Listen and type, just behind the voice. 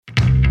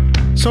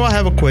So I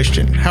have a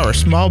question. How are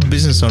small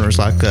business owners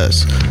like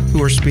us,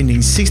 who are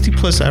spending 60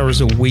 plus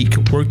hours a week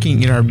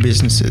working in our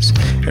businesses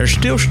and are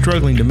still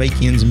struggling to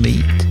make ends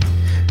meet,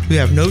 who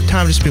have no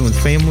time to spend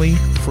with family,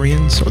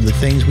 friends, or the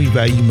things we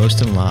value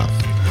most in life,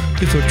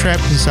 who feel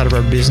trapped inside of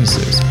our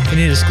businesses and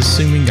it is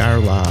consuming our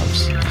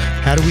lives?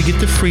 How do we get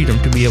the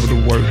freedom to be able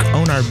to work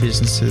on our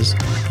businesses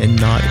and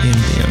not in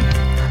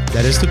them?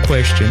 That is the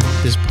question.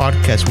 This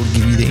podcast will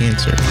give you the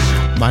answer.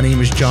 My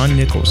name is John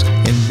Nichols,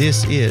 and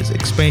this is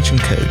Expansion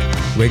Code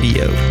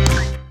Radio.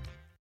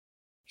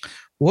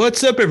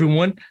 What's up,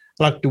 everyone?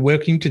 I'd like to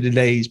welcome you to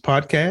today's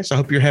podcast. I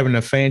hope you're having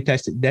a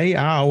fantastic day.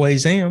 I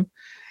always am.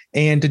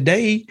 And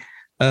today,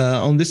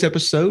 on this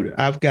episode,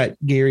 I've got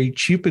Gary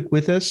Chupik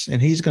with us,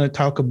 and he's going to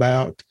talk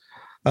about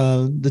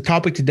the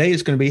topic today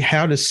is going to be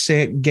how to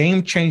set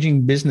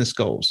game-changing business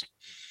goals.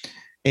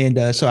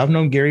 And so I've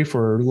known Gary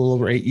for a little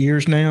over 8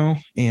 years now,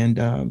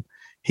 and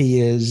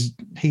he's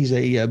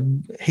a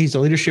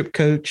leadership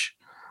coach,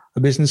 a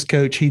business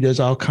coach. He does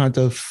all kinds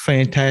of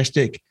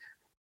fantastic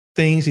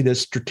things. He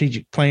does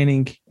strategic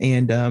planning,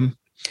 and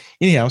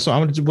anyhow, so I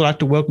would like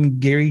to welcome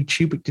Gary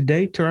Chupik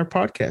today to our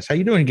podcast. How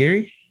you doing,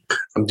 Gary?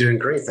 I'm doing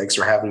great. Thanks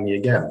for having me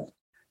again.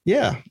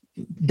 Yeah,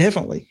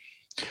 definitely.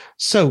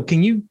 So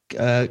can you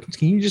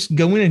just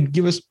go in and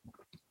give us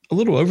a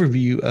little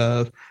overview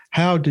of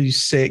how do you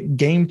set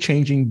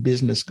game-changing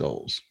business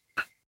goals?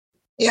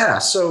 Yeah,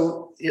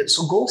 so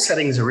goal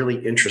setting is a really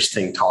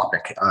interesting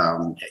topic.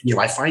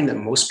 I find that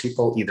most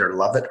people either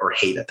love it or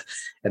hate it.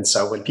 And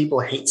so when people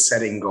hate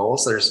setting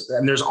goals,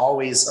 there's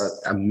always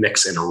a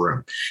mix in a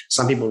room.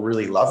 Some people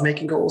really love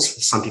making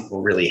goals. Some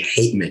people really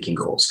hate making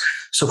goals.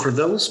 So for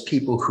those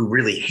people who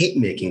really hate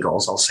making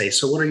goals, I'll say,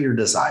 so what are your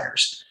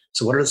desires?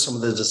 So what are some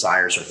of the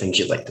desires or things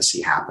you'd like to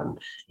see happen,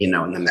 in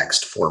the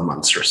next 4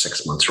 months or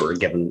 6 months or a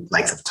given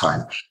length of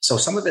time? So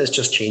some of it is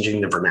just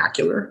changing the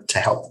vernacular to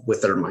help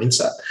with their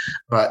mindset.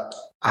 But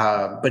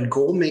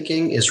goal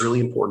making is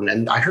really important.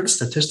 And I heard a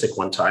statistic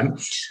one time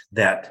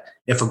that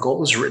if a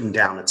goal is written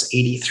down, it's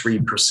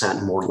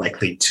 83% more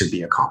likely to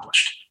be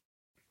accomplished.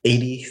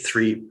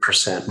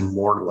 83%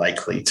 more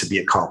likely to be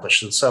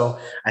accomplished. And so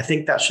I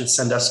think that should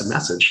send us a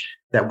message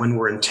that when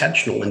we're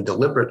intentional and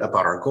deliberate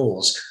about our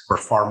goals, we're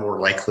far more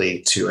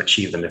likely to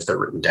achieve them if they're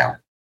written down.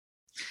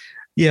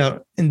 Yeah.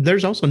 And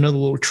there's also another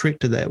little trick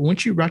to that.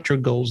 Once you write your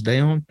goals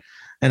down,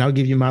 and I'll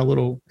give you my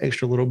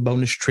extra little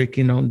bonus trick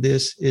on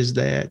this, is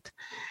that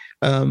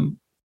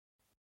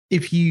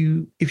if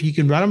you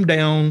can write them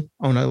down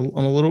on a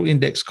little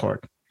index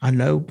card. I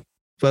know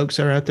folks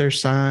are out there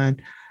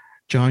saying,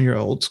 John, you're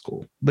old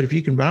school. But if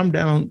you can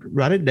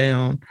write it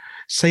down,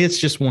 say it's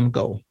just one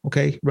goal,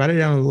 okay? Write it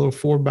down on a little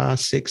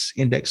 4x6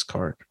 index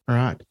card, all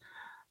right?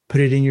 Put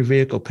it in your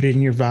vehicle, put it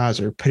in your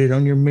visor, put it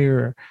on your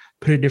mirror,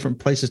 put it in different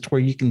places to where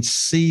you can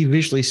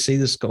visually see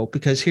this goal.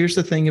 Because here's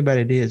the thing about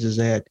it is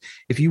that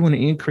if you want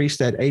to increase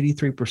that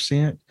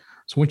 83%,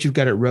 so once you've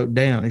got it wrote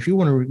down, if you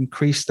want to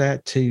increase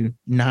that to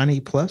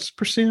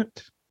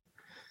 90+%,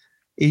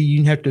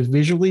 you have to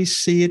visually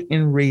see it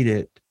and read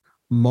it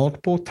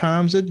multiple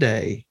times a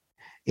day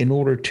in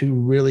order to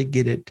really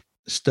get it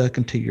stuck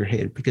into your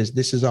head, because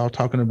this is all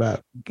talking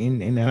about,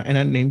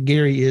 and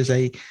Gary is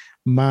a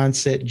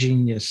mindset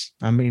genius.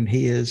 I mean,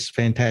 he is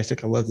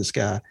fantastic. I love this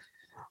guy,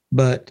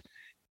 but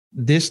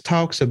this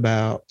talks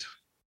about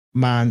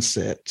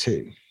mindset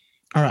too.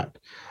 All right.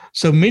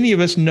 So many of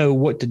us know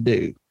what to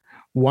do.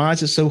 Why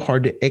is it so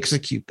hard to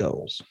execute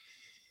goals?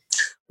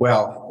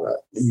 Well,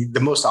 the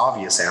most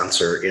obvious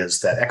answer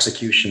is that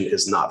execution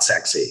is not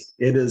sexy.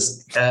 It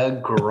is a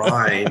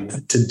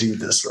grind to do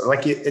this.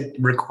 Like it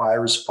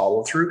requires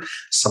follow through.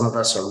 Some of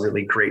us are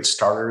really great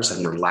starters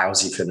and we're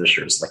lousy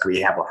finishers. Like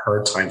we have a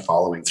hard time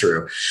following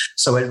through.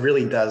 So it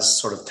really does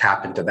sort of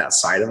tap into that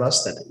side of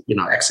us that,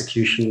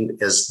 execution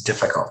is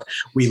difficult.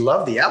 We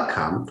love the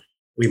outcome.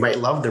 We might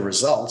love the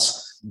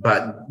results,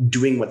 but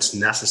doing what's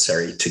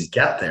necessary to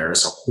get there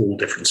is a whole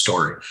different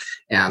story.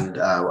 And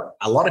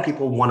a lot of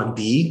people want to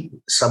be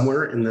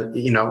somewhere in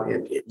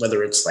the,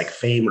 whether it's like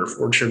fame or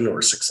fortune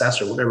or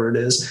success or whatever it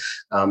is.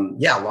 A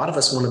lot of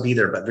us want to be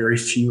there, but very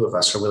few of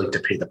us are willing to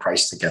pay the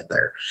price to get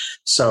there.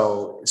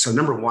 So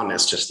number one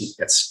is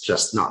it's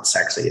just not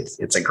sexy.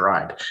 It's a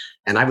grind.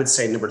 And I would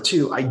say number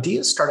two,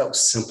 ideas start out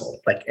simple.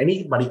 Like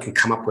anybody can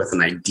come up with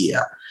an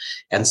idea.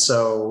 And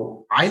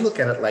so I look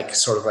at it like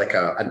sort of like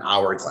an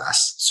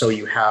hourglass. So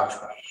you have,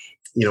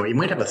 you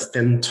might have a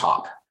thin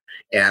top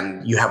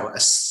and you have a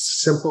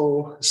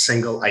simple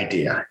single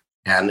idea.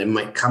 And it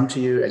might come to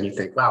you and you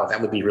think, wow,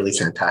 that would be really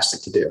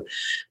fantastic to do.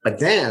 But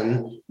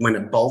then when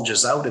it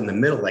bulges out in the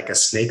middle, like a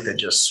snake that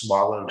just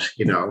swallowed,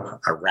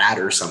 a rat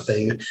or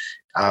something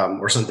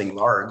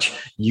large,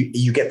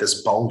 you get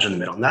this bulge in the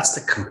middle. And that's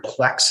the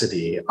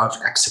complexity of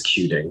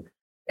executing,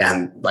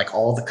 and like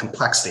all the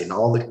complexity and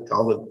all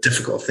the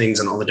difficult things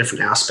and all the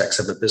different aspects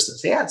of the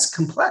business. Yeah, it's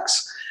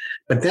complex,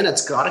 but then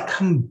it's got to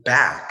come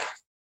back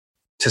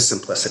to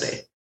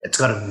simplicity. It's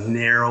got to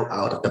narrow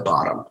out at the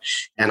bottom.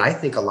 And I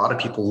think a lot of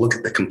people look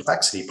at the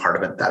complexity part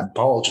of it, that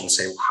bulge, and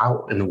say,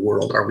 how in the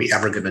world are we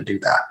ever going to do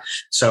that?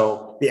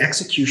 So the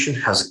execution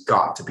has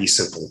got to be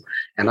simple.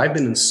 And I've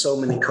been in so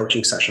many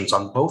coaching sessions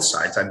on both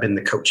sides. I've been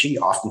the coachee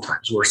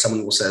oftentimes where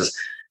someone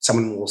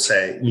will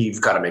say,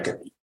 you've got to make it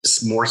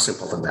more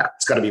simple than that.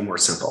 It's got to be more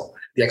simple.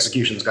 The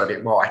execution's got to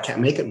be, well, I can't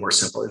make it more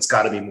simple. It's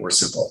got to be more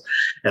simple.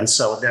 And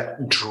so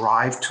that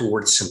drive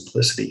towards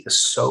simplicity is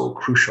so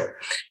crucial.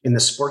 In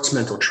the sports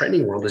mental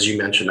training world, as you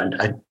mentioned,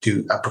 I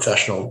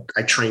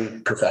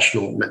train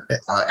professional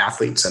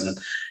athletes and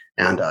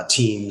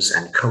teams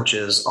and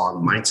coaches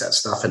on mindset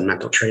stuff and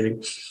mental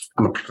training.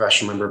 I'm a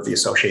professional member of the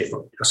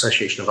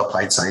Association of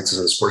Applied Sciences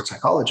and Sports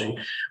Psychology.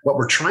 What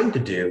we're trying to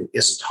do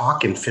is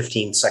talk in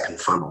 15-second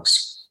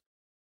funnels.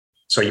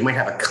 So you might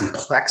have a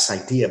complex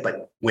idea,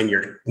 but when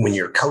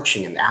you're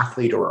coaching an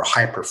athlete or a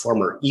high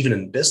performer, even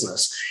in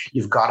business,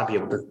 you've got to be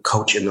able to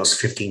coach in those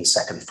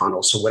 15-second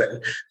funnels.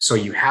 So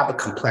you have a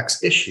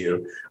complex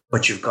issue,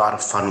 but you've got to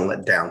funnel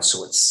it down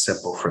so it's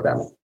simple for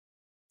them.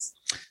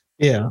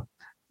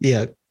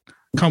 Yeah.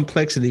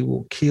 Complexity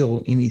will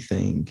kill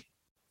anything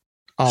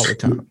all the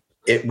time.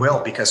 It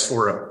will, because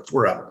for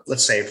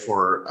let's say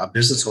for a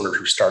business owner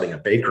who's starting a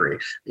bakery,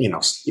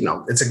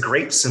 it's a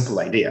great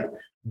simple idea.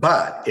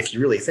 But if you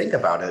really think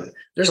about it,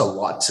 there's a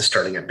lot to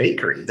starting a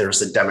bakery. There's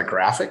the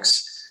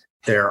demographics,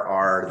 there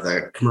are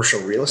the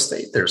commercial real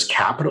estate, there's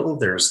capital,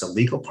 there's the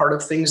legal part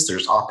of things,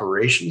 there's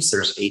operations,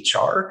 there's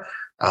HR,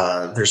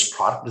 there's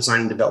product design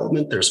and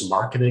development, there's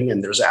marketing,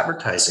 and there's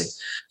advertising.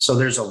 So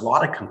there's a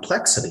lot of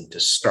complexity to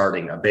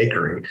starting a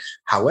bakery.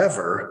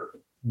 However,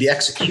 the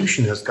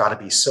execution has got to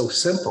be so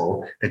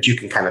simple that you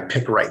can kind of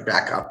pick right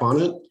back up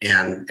on it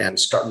and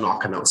start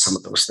knocking out some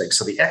of those things.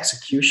 So the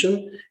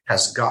execution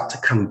has got to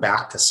come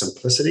back to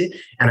simplicity.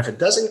 And if it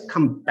doesn't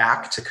come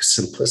back to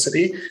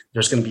simplicity,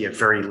 there's going to be a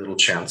very little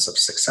chance of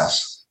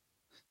success.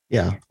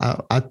 Yeah,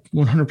 I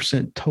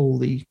 100%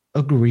 totally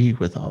agree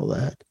with all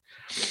that.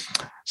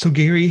 So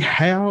Gary,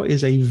 how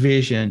is a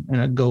vision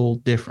and a goal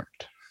different?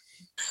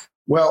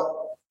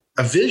 Well,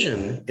 a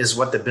vision is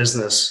what the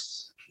business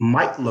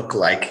might look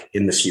like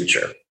in the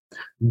future.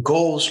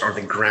 Goals are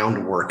the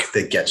groundwork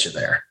that gets you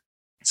there.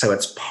 So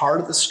it's part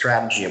of the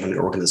strategy of an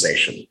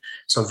organization.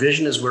 So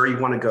vision is where you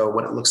want to go,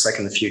 what it looks like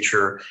in the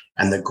future,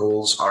 and the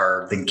goals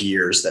are the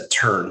gears that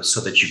turn so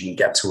that you can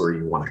get to where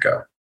you want to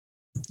go.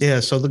 Yeah,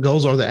 so the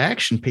goals are the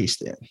action piece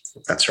then.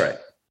 That's right.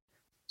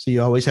 So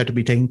you always have to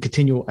be taking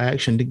continual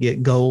action to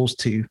get goals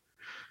to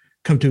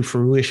come to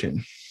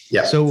fruition.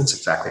 Yeah, so that's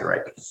exactly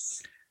right.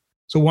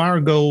 So why are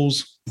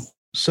goals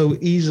so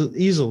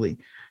easily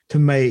to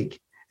make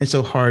and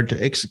so hard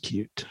to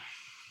execute?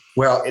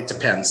 Well, it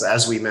depends.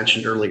 As we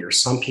mentioned earlier,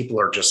 some people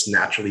are just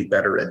naturally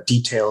better at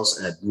details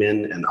and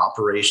admin and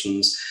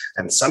operations.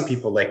 And some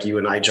people like you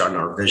and I, John,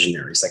 are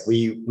visionaries. Like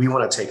we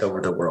want to take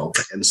over the world.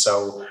 And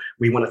so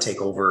we want to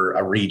take over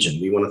a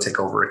region. We want to take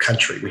over a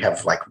country. We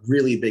have like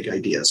really big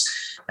ideas.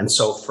 And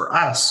so for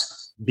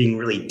us, being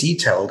really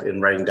detailed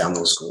in writing down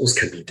those goals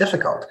can be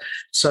difficult.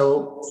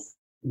 So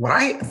what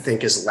I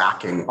think is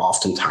lacking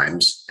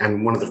oftentimes,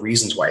 and one of the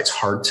reasons why it's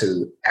hard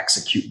to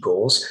execute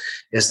goals,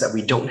 is that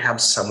we don't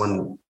have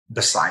someone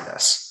beside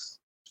us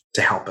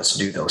to help us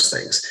do those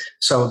things.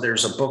 So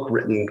there's a book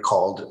written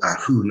called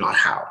Who, Not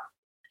How.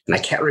 And I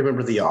can't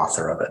remember the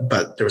author of it,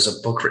 but there was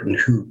a book written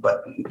Who,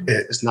 but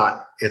it's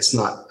not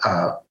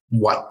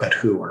what, but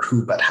who, or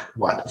who, but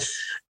what.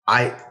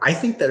 I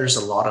think there's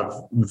a lot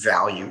of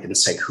value in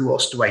saying, who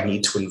else do I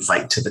need to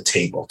invite to the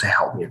table to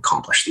help me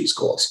accomplish these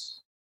goals?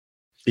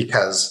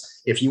 Because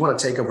if you want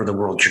to take over the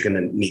world, you're going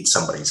to need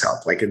somebody's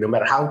help. Like no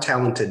matter how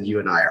talented you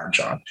and I are,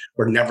 John,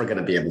 we're never going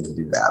to be able to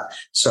do that.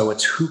 So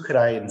it's who could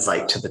I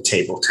invite to the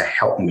table to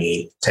help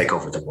me take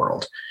over the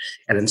world?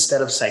 And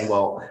instead of saying,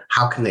 well,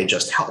 how can they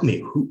just help me?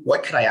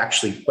 What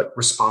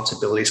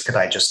responsibilities could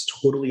I just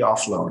totally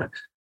offload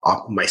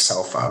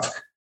myself of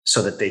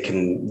so that they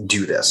can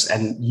do this?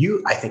 And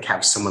you, I think,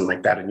 have someone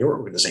like that in your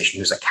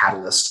organization who's a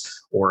catalyst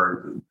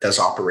or does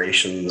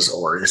operations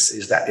or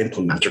is that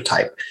implementer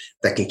type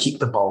that can keep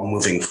the ball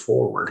moving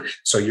forward.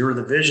 So you're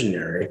the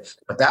visionary,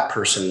 but that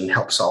person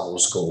helps all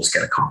those goals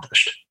get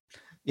accomplished.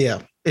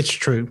 Yeah, it's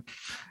true.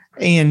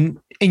 And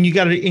you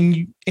got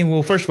to,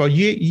 well, first of all,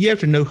 you have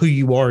to know who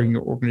you are in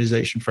your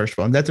organization, first of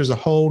all. And that there's a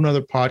whole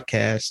nother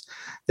podcast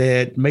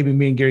that maybe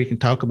me and Gary can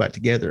talk about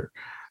together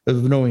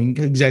of knowing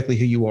exactly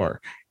who you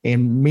are.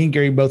 And me and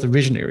Gary both are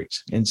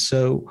visionaries. And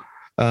so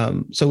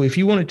if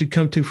you want it to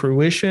come to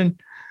fruition,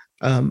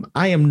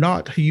 I am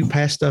not who you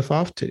pass stuff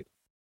off to.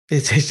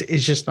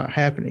 It's just not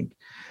happening.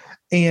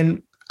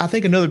 And I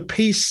think another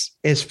piece,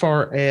 as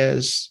far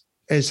as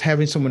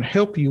having someone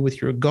help you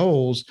with your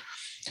goals,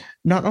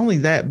 not only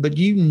that, but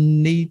you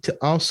need to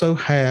also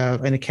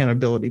have an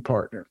accountability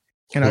partner.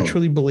 And I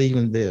truly believe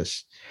in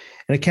this.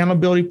 And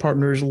accountability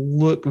partners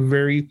look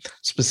very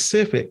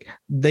specific.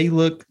 They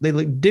look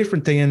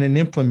different than an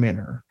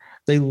implementer.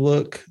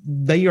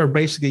 They are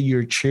basically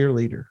your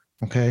cheerleader.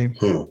 Okay.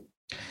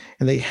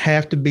 and they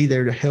have to be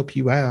there to help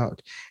you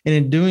out. And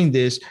in doing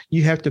this,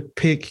 you have to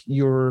pick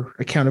your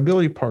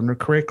accountability partner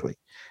correctly.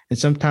 And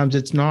sometimes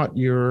it's not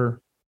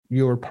your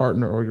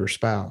partner or your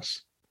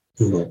spouse.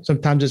 Mm-hmm.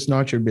 Sometimes it's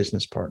not your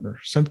business partner.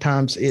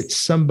 Sometimes it's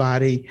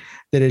somebody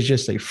that is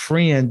just a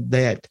friend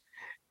that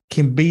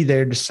can be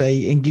there to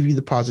say and give you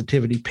the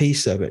positivity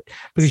piece of it,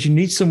 because you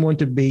need someone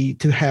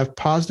to have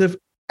positive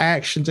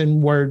actions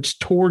and words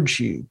towards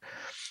you.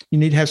 You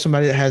need to have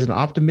somebody that has an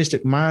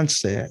optimistic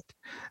mindset,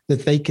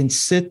 that they can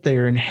sit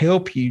there and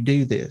help you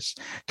do this,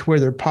 to where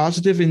they're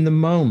positive in the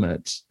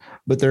moments,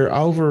 but they're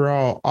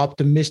overall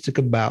optimistic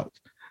about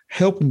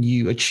helping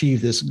you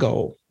achieve this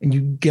goal. And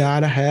you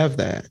got to have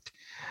that,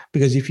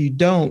 because if you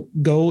don't,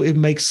 it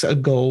makes a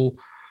goal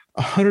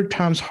 100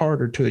 times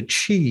harder to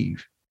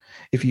achieve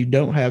if you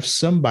don't have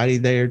somebody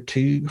there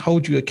to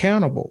hold you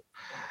accountable.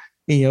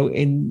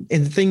 And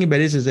the thing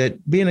about it is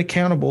that being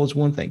accountable is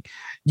one thing.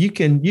 You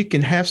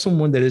can have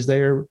someone that is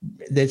there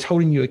that's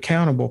holding you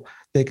accountable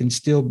that can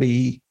still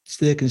be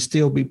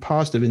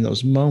positive in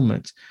those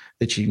moments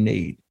that you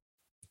need.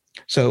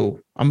 So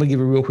I'm going to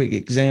give a real quick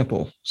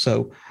example.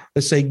 So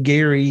let's say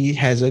Gary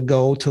has a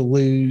goal to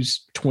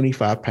lose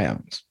 25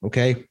 pounds.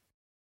 Okay.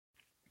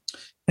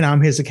 And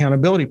I'm his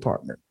accountability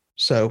partner.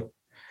 So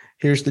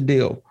here's the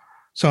deal.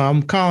 So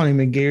I'm calling him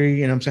and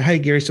Gary, and I'm saying, hey,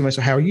 Gary,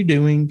 so how are you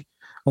doing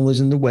on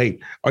losing the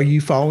weight? Are you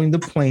following the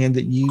plan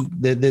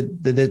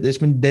that's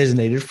been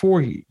designated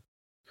for you?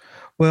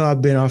 Well,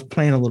 I've been off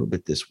plan a little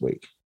bit this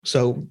week.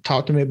 So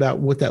talk to me about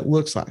what that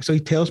looks like. So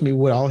he tells me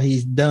what all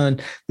he's done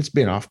that's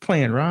been off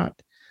plan, right?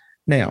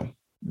 Now,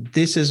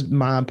 this is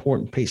my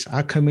important piece.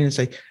 I come in and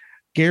say,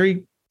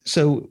 Gary,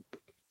 so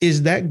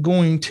is that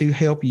going to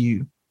help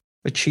you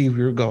achieve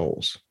your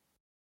goals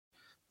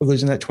of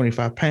losing that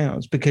 25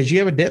 pounds? Because you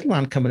have a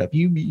deadline coming up.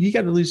 You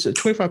got to lose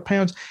 25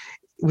 pounds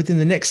within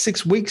the next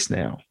 6 weeks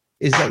now.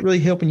 Is that really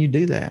helping you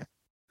do that?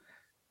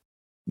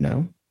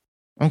 No.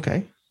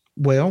 Okay.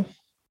 Well,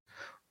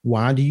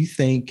 why do you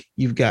think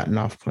you've gotten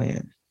off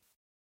plan?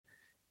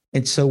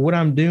 And so what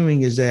I'm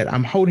doing is that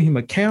I'm holding him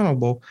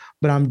accountable,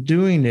 but I'm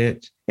doing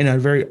it in a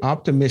very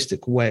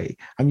optimistic way.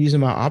 I'm using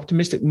my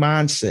optimistic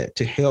mindset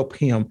to help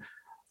him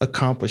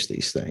accomplish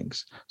these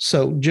things.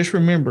 So just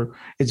remember,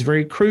 it's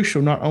very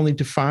crucial not only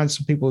to find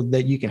some people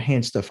that you can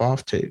hand stuff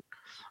off to,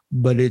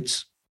 but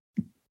it's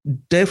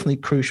definitely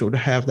crucial to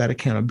have that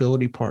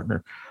accountability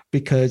partner,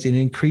 because it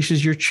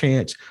increases your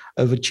chance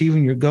of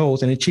achieving your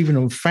goals and achieving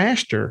them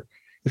faster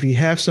if you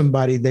have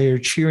somebody there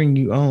cheering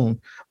you on.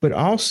 But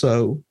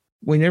also,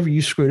 whenever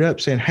you screwed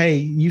up, saying, hey,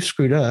 you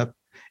screwed up,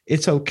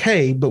 it's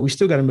okay, but we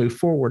still got to move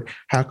forward.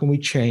 How can we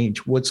change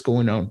what's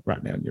going on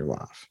right now in your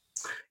life?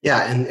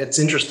 Yeah, and it's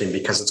interesting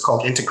because it's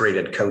called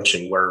integrated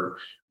coaching,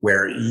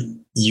 where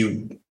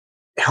you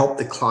help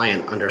the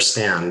client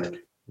understand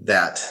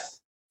that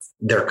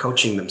they're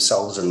coaching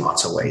themselves in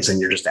lots of ways, and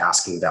you're just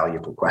asking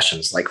valuable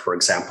questions. Like, for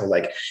example,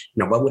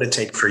 what would it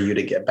take for you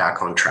to get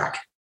back on track?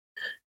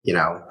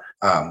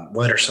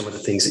 What are some of the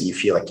things that you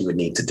feel like you would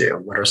need to do?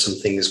 What are some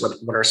things?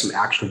 What are some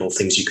actionable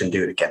things you can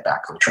do to get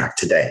back on track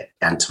today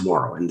and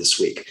tomorrow and this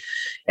week?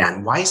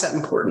 And why is that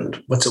important?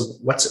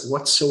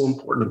 What's so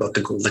important about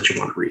the goal that you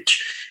want to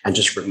reach? And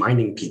just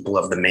reminding people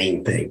of the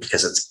main thing,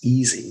 because it's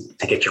easy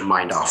to get your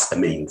mind off the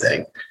main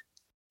thing.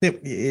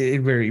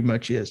 It very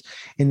much is.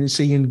 And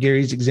see, in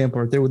Gary's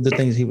example, there were the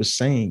things he was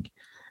saying.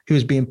 He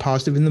was being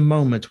positive in the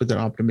moments with an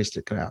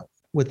optimistic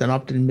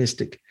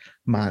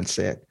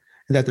mindset.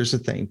 And that there's a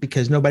thing,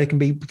 because nobody can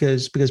be,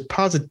 because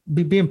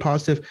being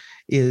positive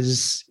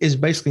is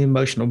basically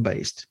emotional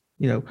based.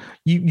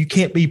 You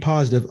can't be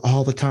positive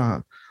all the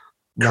time.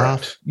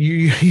 Life,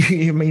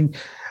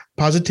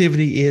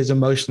 positivity is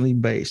emotionally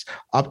based.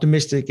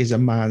 Optimistic is a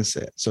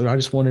mindset. So I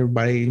just want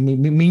everybody,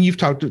 you've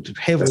talked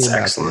heavily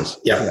about this.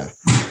 Yeah.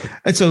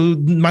 And so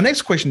my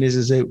next question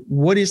is that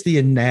what is the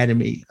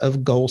anatomy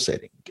of goal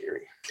setting,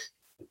 Gary?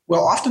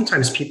 Well,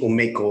 oftentimes people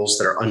make goals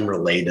that are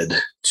unrelated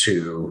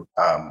to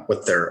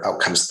what their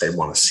outcomes they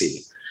want to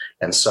see.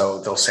 And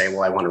so they'll say,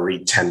 well, I want to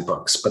read 10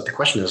 books. But the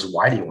question is,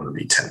 why do you want to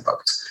read 10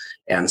 books?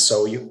 And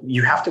so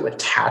you have to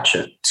attach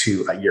it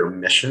to your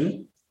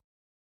mission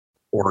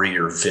or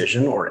your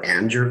vision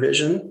and your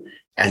vision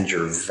and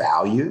your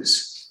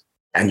values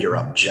and your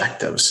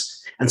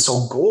objectives. And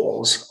so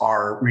goals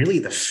are really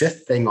the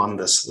fifth thing on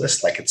this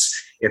list. Like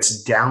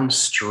it's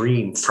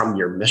downstream from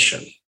your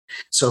mission.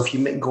 So if you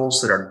make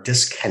goals that are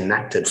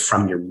disconnected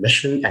from your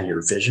mission and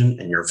your vision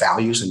and your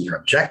values and your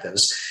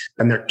objectives,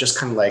 then they're just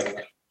kind of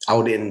like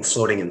out in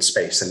floating in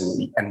space,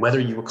 and whether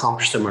you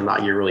accomplish them or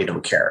not, you really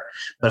don't care.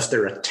 But if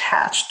they're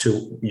attached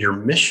to your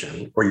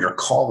mission or your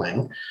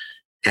calling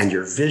and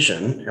your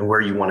vision and where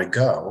you want to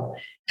go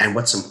and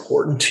what's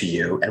important to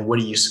you and what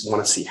do you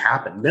want to see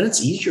happen, then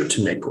it's easier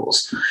to make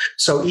goals.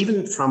 So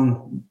even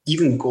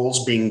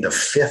goals being the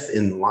fifth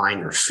in line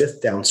or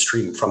fifth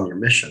downstream from your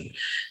mission,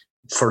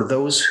 for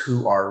those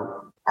who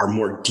are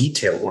more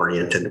detail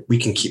oriented, we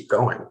can keep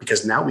going,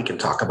 because now we can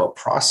talk about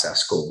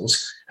process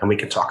goals and we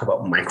can talk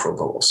about micro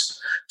goals.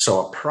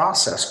 So a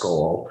process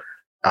goal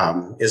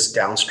is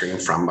downstream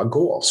from a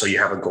goal. So you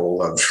have a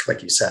goal of,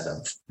 like you said,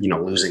 of,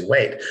 losing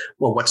weight.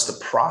 Well, what's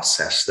the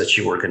process that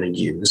you are going to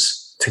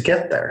use to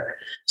get there?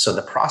 So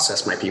the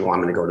process might be, well,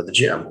 I'm going to go to the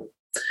gym.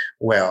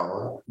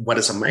 Well, what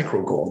is a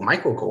micro goal?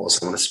 Micro goal is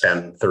I want to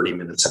spend 30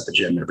 minutes at the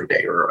gym every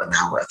day or an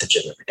hour at the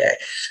gym every day.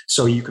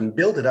 So you can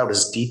build it out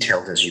as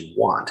detailed as you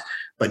want,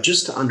 but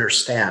just to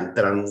understand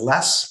that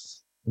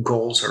unless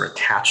goals are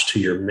attached to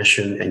your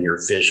mission and your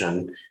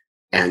vision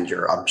and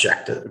your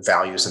objective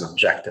values and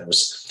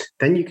objectives,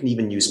 then you can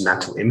even use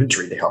mental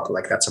imagery to help.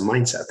 Like that's a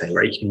mindset thing,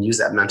 right? You can use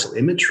that mental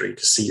imagery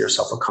to see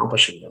yourself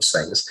accomplishing those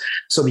things.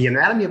 So the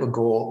anatomy of a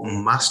goal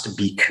must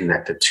be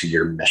connected to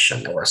your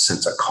mission or a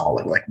sense of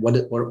calling. Like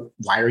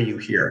why are you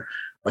here?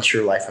 What's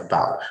your life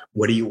about?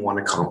 What do you want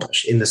to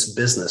accomplish in this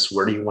business?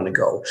 Where do you want to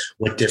go?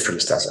 What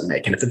difference does it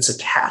make? And if it's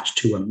attached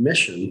to a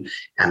mission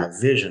and a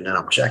vision and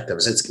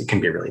objectives, it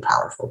can be really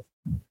powerful.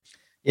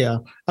 Yeah,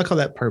 I call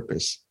that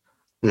purpose.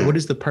 What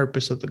is the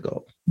purpose of the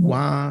goal?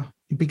 Why?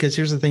 Because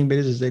here's the thing,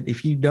 is that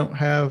if you don't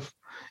have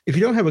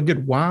a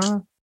good why,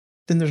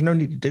 then there's no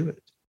need to do it.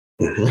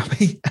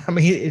 I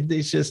mean,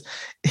 it's just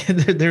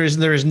there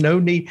is no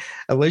need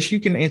unless you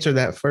can answer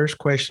that first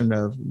question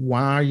of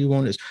why are you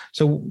want this.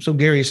 So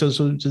Gary, so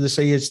to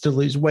say it's to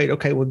lose weight.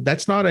 Okay, well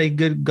that's not a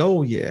good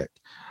goal yet.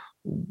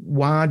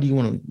 Why do you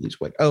want to lose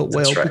weight? Oh,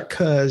 well, right.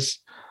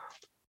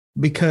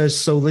 because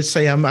so let's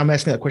say I'm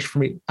asking that question for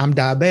me. I'm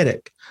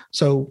diabetic.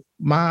 So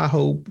my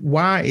hope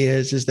why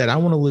is that I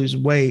want to lose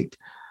weight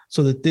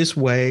so that this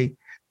way,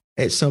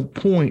 at some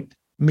point,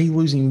 me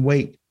losing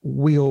weight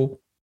will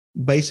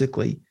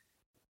basically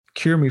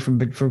cure me from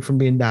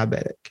being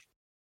diabetic.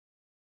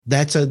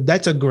 That's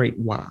a great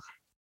why.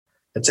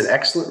 It's an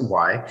excellent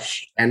why.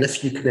 And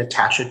if you can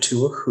attach it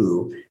to a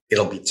who,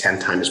 it'll be 10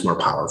 times more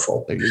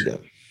powerful. There you go.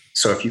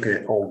 So if you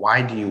can,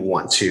 why do you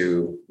want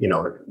to,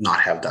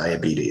 not have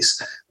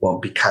diabetes? Well,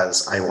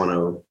 because I want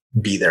to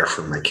be there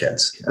for my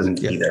kids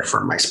and be there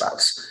for my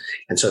spouse.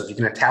 And so if you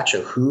can attach a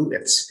who,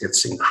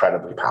 it's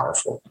incredibly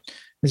powerful.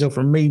 And so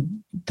for me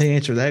to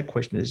answer that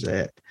question is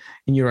that,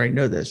 and you already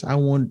know this, I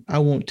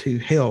want to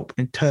help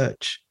and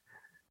touch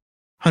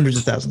hundreds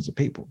of thousands of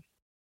people.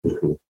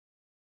 Mm-hmm.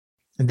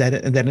 And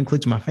that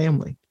includes my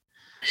family.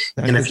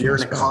 And if you're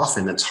in a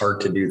coffin, it's hard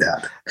to do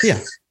that. Yeah.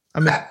 I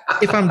mean,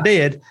 if I'm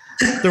dead,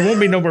 there won't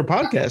be no more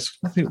podcasts.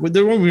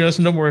 There won't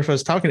be no more of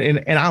us talking.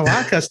 And I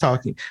like us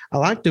talking. I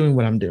like doing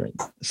what I'm doing.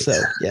 So,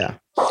 yeah.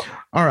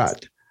 All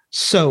right.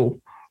 So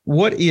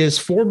what is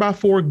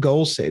 4x4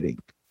 goal setting?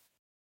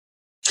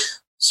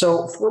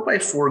 So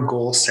 4x4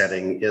 goal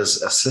setting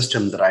is a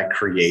system that I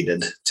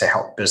created to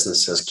help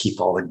businesses keep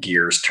all the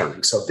gears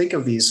turning. So think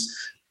of this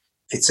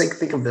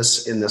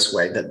in this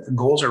way, that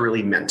goals are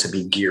really meant to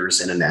be gears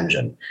in an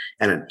engine,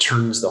 and it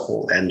turns the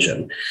whole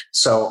engine.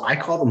 So I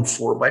call them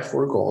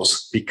 4x4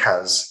 goals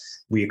because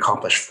we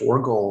accomplish 4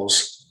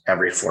 goals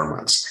every 4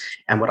 months.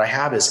 And what I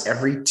have is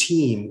every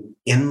team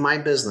in my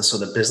business. So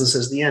the business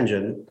is the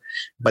engine,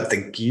 but the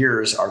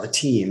gears are the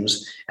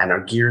teams, and our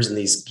gears and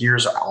these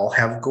gears all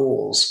have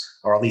goals,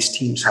 or all these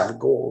teams have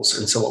goals.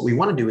 And so what we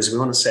want to do is we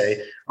want to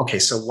say, okay,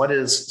 so what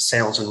is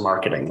sales and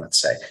marketing, let's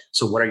say?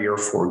 So what are your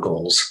 4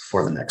 goals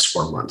for the next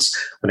 4 months?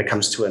 When it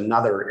comes to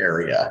another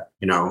area,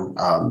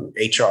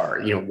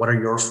 HR, what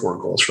are your 4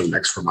 goals for the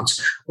next 4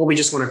 months? Well, we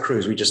just want to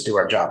cruise. We just do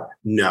our job.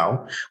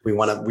 No, we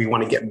want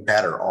to get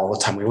better all the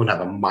time. We want to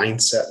have a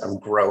mindset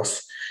of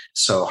growth.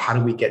 So how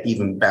do we get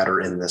even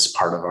better in this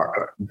part of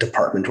our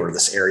department or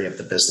this area of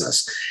the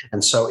business?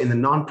 And so in the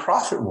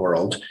nonprofit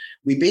world,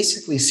 we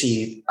basically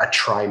see a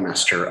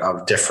trimester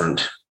of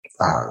different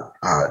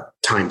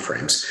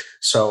timeframes.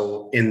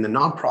 So in the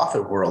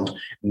nonprofit world,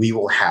 we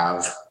will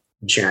have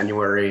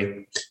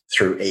January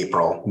through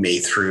April, May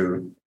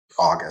through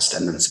August,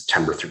 and then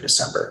September through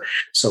December.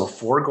 So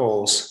 4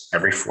 goals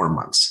every 4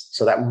 months.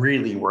 So that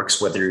really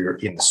works whether you're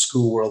in the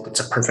school world.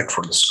 It's perfect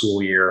for the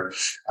school year.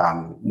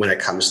 When it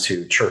comes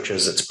to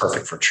churches, it's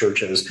perfect for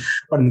churches.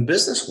 But in the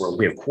business world,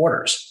 we have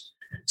quarters.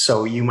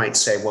 So you might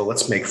say, well,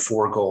 let's make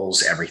 4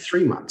 goals every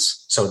 3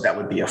 months. So that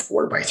would be a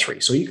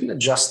 4x3. So you can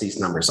adjust these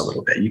numbers a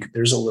little bit.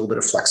 There's a little bit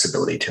of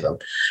flexibility to them.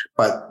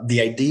 But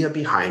the idea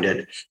behind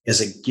it is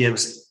it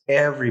gives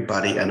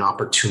everybody an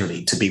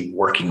opportunity to be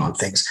working on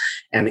things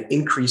and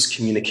increase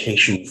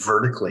communication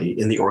vertically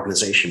in the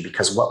organization.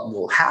 Because what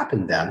will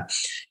happen then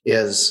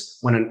is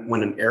when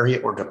an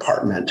area or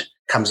department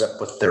comes up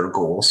with their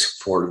goals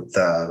for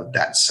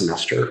that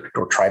semester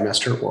or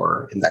trimester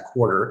or in that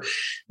quarter,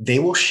 they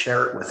will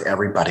share it with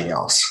everybody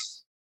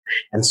else.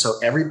 And so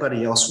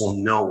everybody else will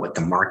know what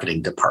the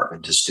marketing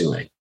department is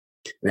doing.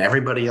 And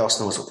everybody else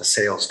knows what the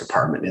sales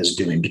department is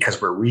doing because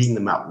we're reading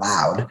them out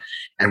loud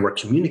and we're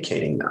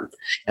communicating them.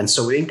 And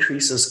so it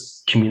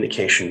increases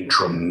communication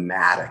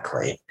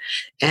dramatically.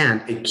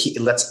 And it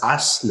lets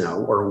us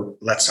know, or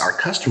lets our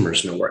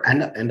customers know,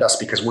 and us,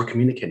 because we're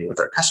communicating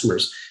with our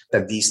customers,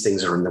 that these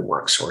things are in the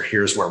works, or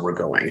here's where we're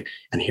going.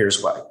 And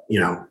here's what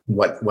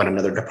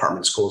another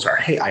department's goals are.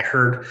 Hey, I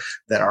heard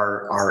that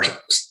our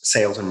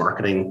sales and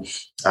marketing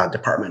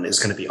department is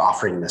going to be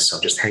offering this. So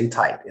just hang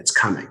tight. It's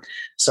coming.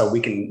 So we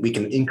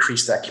can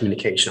increase that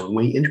communication. When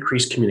we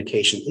increase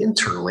communication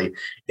internally,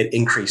 it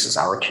increases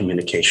our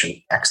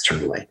communication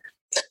externally.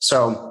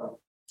 So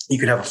you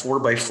can have a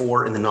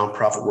 4x4 in the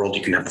nonprofit world.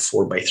 You can have the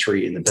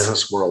 4x3 in the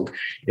business world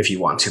if you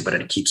want to, but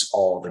it keeps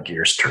all the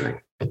gears turning.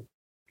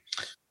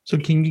 So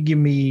can you give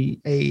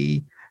me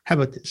how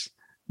about this?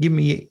 Give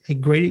me a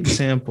great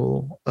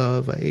example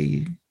of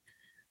a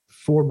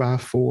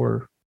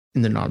 4x4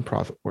 in the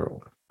nonprofit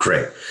world.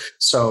 Great.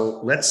 So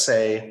let's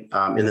say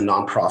in the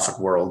nonprofit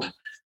world,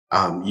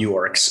 you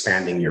are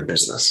expanding your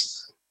business.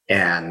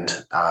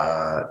 And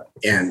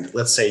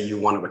let's say you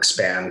want to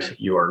expand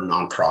your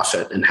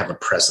nonprofit and have a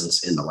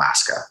presence in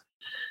Alaska.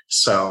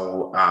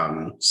 So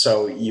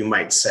you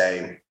might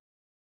say,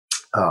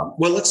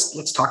 well,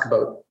 let's talk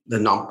about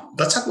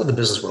let's talk about the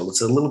business world.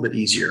 It's a little bit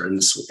easier in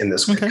this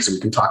way, because we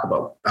can talk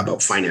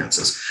about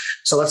finances.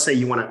 So let's say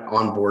you want to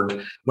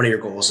onboard. One of your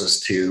goals is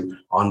to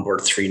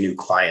onboard 3 new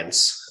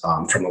clients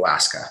from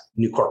Alaska,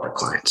 new corporate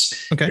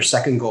clients. Okay. Your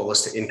second goal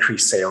is to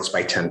increase sales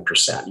by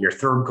 10%. Your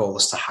third goal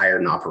is to hire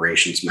an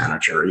operations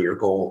manager, and your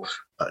goal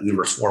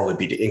number 4 would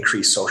be to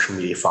increase social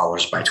media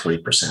followers by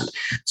 20%.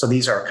 So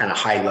these are kind of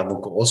high level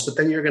goals, but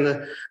then you're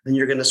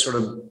gonna sort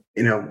of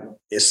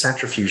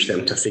centrifuge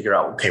them to figure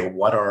out, okay,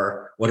 what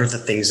are the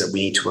things that we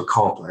need to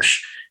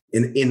accomplish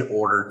in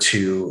order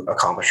to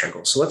accomplish our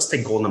goals. So let's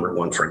take goal number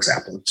 1, for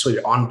example. So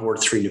you onboard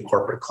 3 new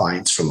corporate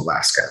clients from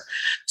Alaska.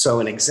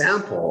 So an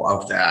example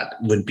of that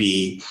would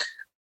be,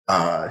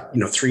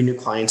 3 new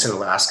clients in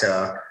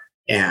Alaska.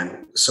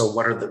 And so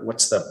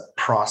what's the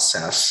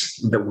process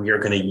that we are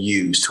going to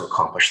use to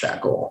accomplish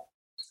that goal?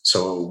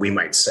 So we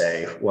might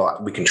say, well,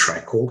 we can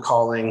try cold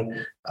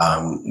calling.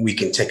 We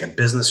can take a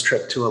business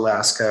trip to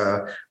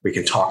Alaska. We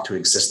can talk to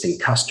existing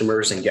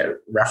customers and get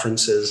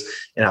references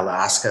in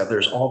Alaska.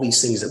 There's all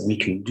these things that we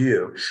can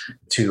do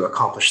to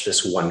accomplish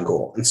this one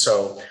goal. And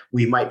so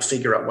we might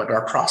figure out what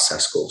our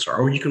process goals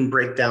are, or you can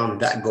break down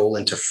that goal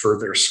into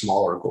further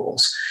smaller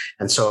goals.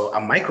 And so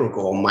a micro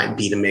goal might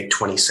be to make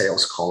 20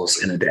 sales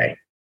calls in a day.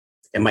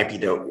 It might be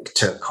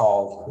to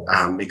call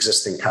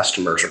existing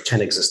customers or 10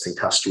 existing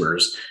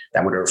customers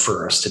that would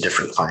refer us to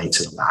different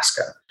clients in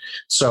Alaska.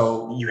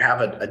 So you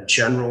have a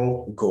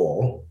general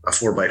goal, a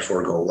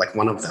 4x4 goal, like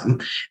one of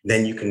them.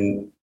 Then you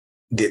can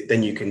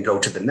go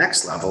to the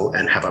next level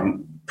and have a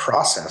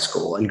process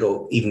goal and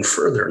go even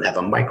further and have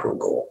a micro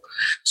goal.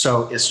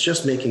 So it's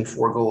just making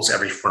 4 goals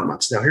every 4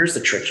 months. Now, here's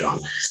the trick, John.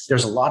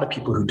 There's a lot of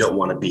people who don't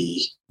want to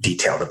be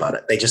detailed about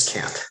it. They just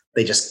can't.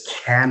 They just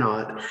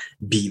cannot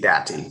be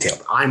that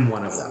detailed. I'm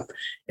one of them.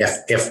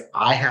 If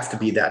I have to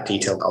be that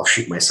detailed, I'll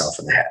shoot myself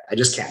in the head. I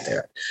just can't do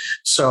it.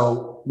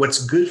 So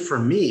what's good for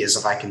me is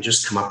if I can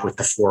just come up with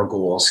the 4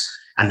 goals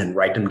and then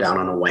write them down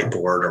on a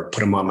whiteboard or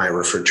put them on my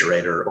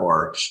refrigerator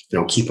or,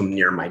 keep them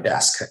near my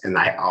desk. And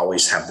I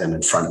always have them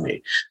in front of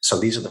me. So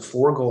these are the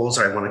 4 goals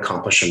that I want to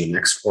accomplish in the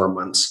next 4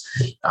 months.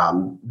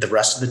 The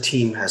rest of the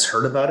team has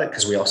heard about it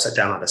because we all sat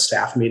down at a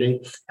staff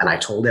meeting and I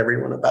told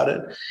everyone about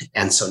it.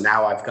 And so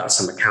now I've got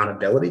some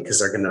accountability because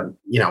they're going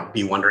to,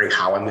 be wondering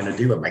how I'm going to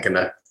do it.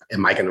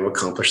 Am I going to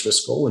accomplish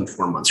this goal in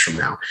 4 months from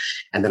now?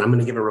 And then I'm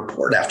going to give a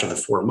report after the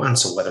 4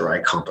 months of whether I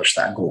accomplished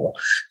that goal.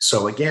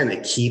 So again,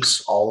 it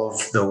keeps all of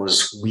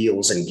those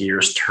wheels and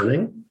gears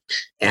turning,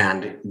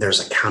 and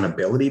there's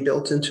accountability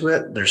built into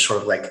it. There's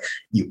sort of like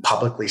you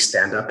publicly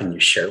stand up and you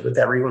share with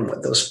everyone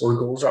what those 4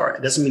 goals are.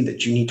 It doesn't mean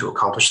that you need to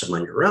accomplish them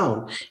on your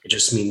own. It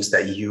just means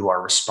that you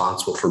are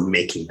responsible for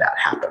making that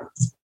happen.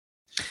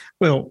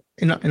 Well,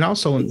 and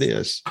also in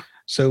this,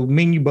 so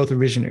me and you both are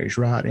visionaries,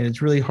 right? And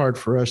it's really hard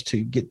for us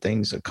to get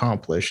things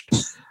accomplished.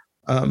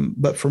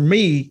 But for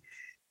me,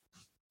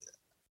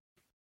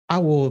 I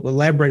will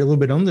elaborate a little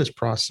bit on this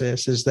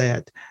process, is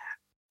that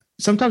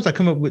sometimes I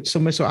come up with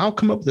so I'll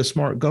come up with a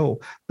SMART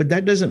goal, but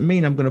that doesn't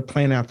mean I'm going to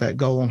plan out that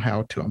goal on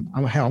how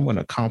I'm going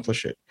to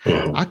accomplish it.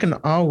 I can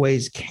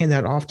always hand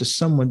that off to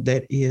someone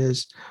that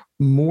is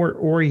more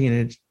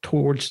oriented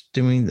towards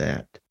doing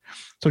that.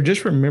 So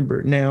just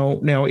remember now,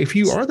 if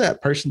you are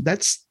that person,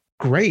 that's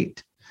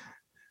great.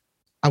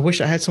 I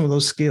wish I had some of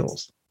those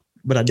skills,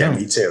 but I don't. Yeah,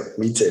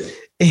 me too.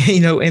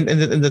 And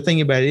the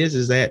thing about it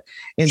is that,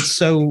 and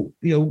so,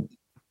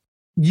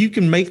 you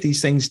can make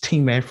these things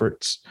team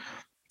efforts,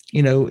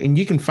 and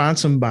you can find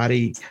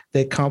somebody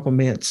that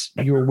complements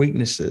your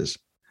weaknesses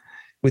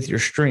with your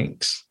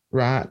strengths,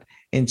 right?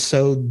 And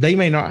so they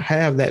may not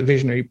have that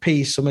visionary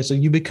piece so much, so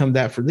you become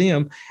that for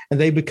them, and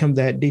they become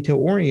that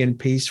detail-oriented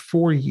piece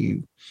for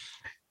you.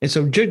 And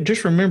so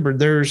just remember,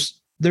 there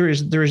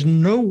is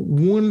no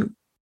one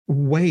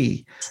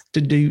way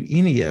to do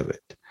any of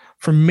it.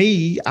 For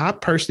me, I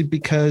personally,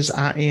 because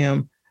I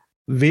am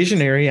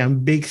visionary, I'm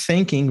big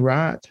thinking,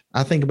 right?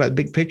 I think about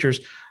big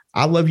pictures.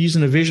 I love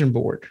using a vision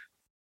board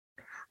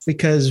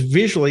because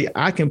visually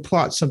I can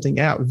plot something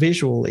out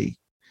visually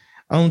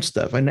on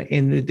stuff. And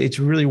it's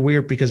really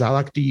weird because I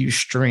like to use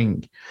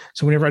string.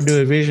 So whenever I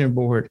do a vision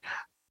board,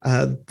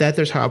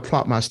 there's how I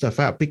plot my stuff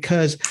out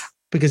because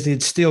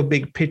it's still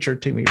big picture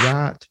to me,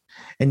 right?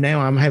 And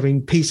now I'm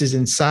having pieces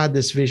inside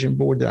this vision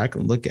board that I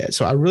can look at.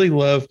 So I really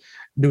love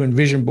doing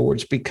vision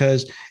boards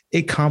because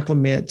it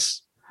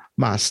complements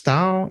my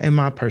style and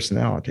my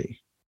personality.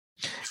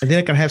 And then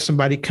I can have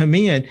somebody come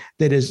in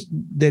that is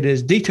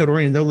detailed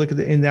oriented. They'll look at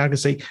it and I can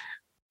say,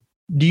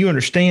 do you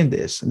understand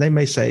this? And they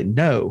may say,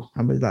 no.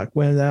 I'm like,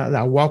 well,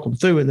 I'll walk them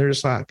through it. And they're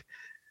just like,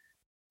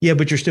 yeah,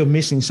 but you're still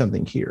missing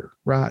something here,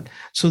 right?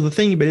 So the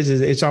thing about it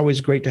is it's always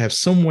great to have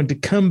someone to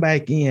come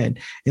back in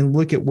and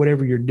look at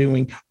whatever you're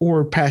doing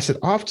or pass it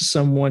off to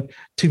someone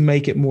to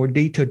make it more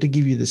detailed, to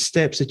give you the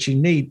steps that you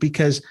need,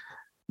 because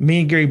me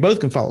and Gary both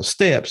can follow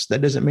steps.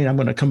 That doesn't mean I'm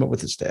going to come up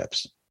with the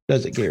steps.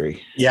 Does it,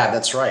 Gary? Yeah,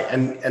 that's right.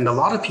 And a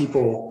lot of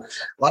people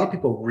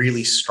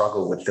really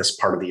struggle with this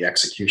part of the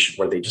execution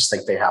where they just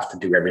think they have to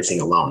do everything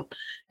alone.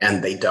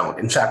 And they don't.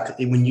 In fact,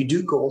 when you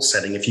do goal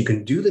setting, if you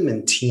can do them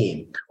in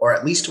team or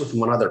at least with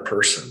one other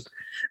person,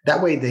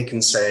 that way they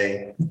can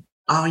say,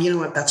 oh, you know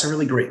what, that's a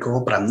really great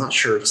goal, but I'm not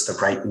sure it's the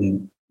right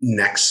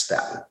next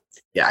step.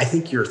 Yeah, I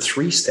think you're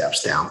 3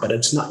 steps down, but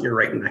it's not your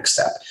right next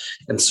step.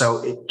 And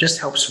so it just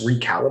helps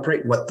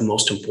recalibrate what the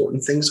most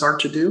important things are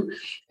to do.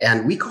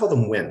 And we call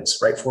them wins,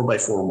 right?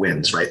 4x4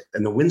 wins, right?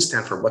 And the wins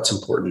stand for what's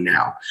important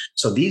now.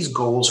 So these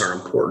goals are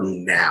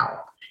important now.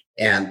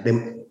 And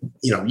then,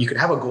 you could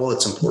have a goal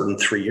that's important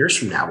 3 years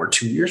from now or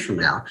 2 years from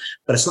now,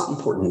 but it's not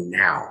important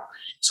now.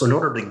 So in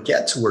order to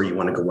get to where you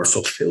want to go or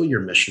fulfill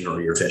your mission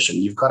or your vision,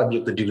 you've got to be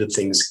able to do the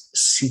things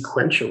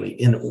sequentially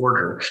in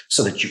order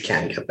so that you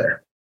can get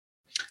there.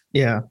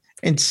 Yeah.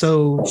 And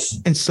so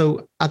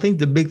I think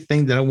the big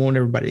thing that I want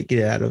everybody to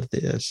get out of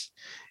this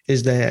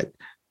is that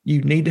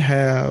you need to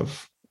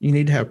have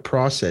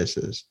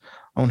processes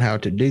on how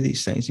to do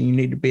these things. And you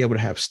need to be able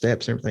to have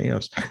steps and everything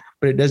else,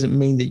 but it doesn't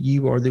mean that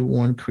you are the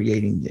one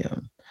creating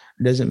them.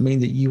 It doesn't mean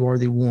that you are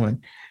the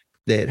one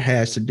that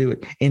has to do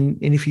it. And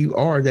if you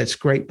are, that's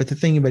great. But the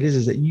thing about it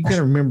is that you got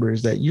to remember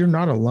is that you're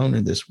not alone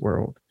in this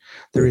world.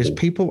 There is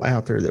people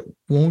out there that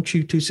want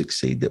you to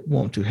succeed, that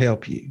want to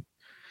help you.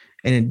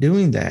 And in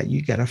doing that,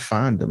 you got to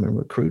find them and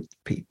recruit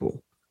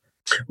people.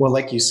 Well,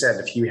 like you said,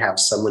 if you have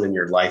someone in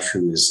your life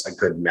who is a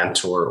good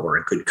mentor or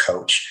a good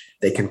coach,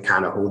 they can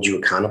kind of hold you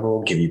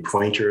accountable, give you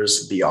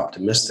pointers, be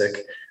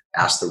optimistic,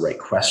 ask the right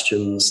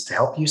questions to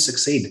help you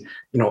succeed.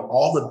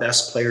 All the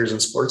best players in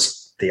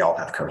sports, they all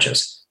have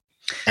coaches.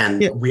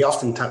 And we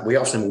often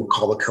will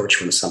call a coach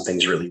when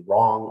something's really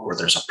wrong or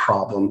there's a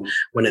problem,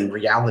 when in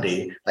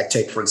reality, like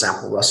take, for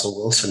example, Russell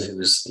Wilson,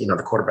 who's,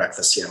 the quarterback of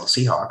the Seattle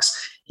Seahawks.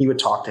 He would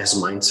talk to his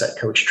mindset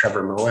coach,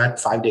 Trevor Moawad,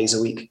 5 days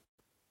a week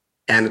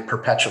and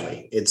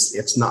perpetually.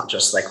 It's not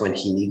just like when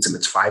he needs him.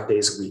 It's 5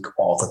 days a week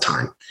all the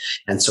time.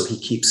 And so he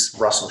keeps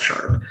Russell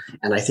sharp.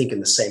 And I think in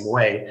the same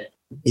way,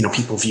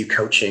 people view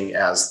coaching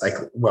as like,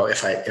 well,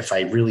 if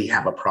I really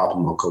have a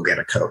problem, I'll go get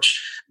a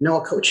coach. No,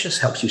 a coach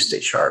just helps you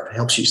stay sharp,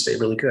 helps you stay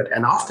really good.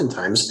 And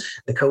oftentimes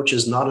the coach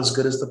is not as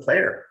good as the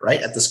player,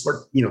 right? At the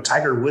sport,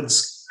 Tiger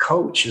Woods'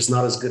 coach is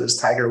not as good as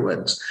Tiger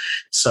Woods.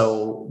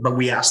 So, but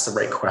we ask the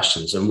right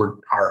questions, and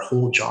our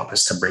whole job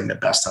is to bring the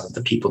best out of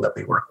the people that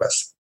we work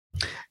with.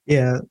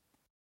 Yeah.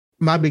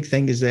 My big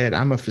thing is that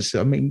I'm a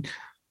facilitator.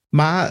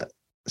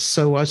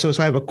 So I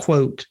have a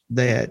quote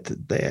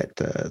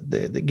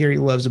that Gary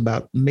loves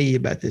about me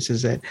about this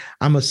is that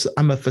I'm a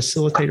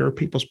facilitator of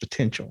people's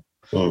potential.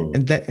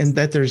 And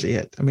that there's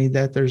it. I mean,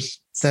 that there's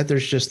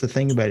just the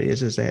thing about it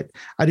is that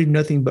I do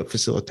nothing but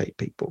facilitate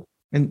people.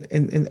 And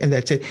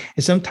that's it.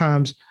 And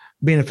sometimes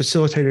being a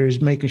facilitator is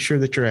making sure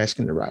that you're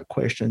asking the right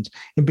questions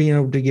and being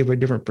able to give a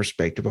different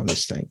perspective on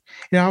this thing.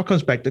 It all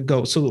comes back to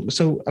goals.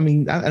 So I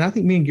mean, I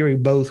think me and Gary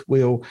both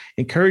will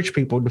encourage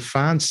people to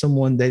find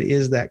someone that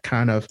is that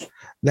kind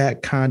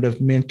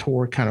of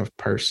mentor kind of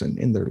person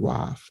in their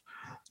life,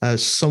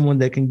 someone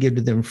that can give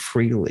to them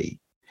freely.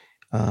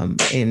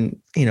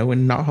 And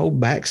not hold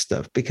back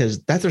stuff,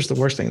 because that's the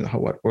worst thing in the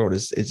whole world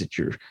is that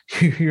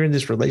you're in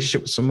this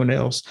relationship with someone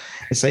else,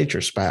 and say it's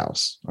your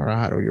spouse, all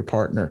right, or your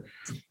partner.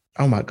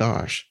 Oh my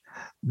gosh,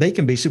 they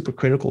can be super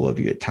critical of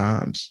you at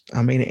times.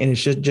 I mean, and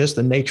it's just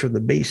the nature of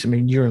the beast. I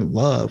mean, you're in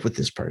love with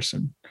this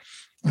person.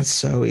 And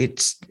so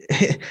it's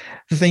the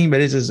thing about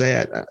it is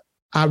that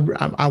I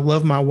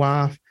love my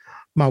wife.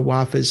 My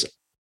wife is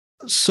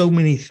so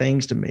many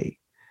things to me.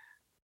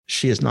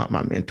 She is not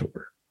my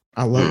mentor.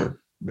 I love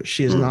her, but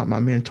she is not my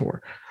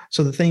mentor.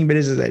 So the thing about it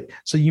is that,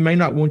 so you may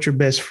not want your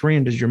best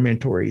friend as your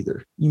mentor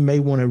either. You may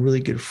want a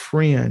really good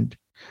friend,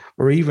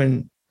 or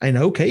even an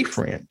okay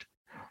friend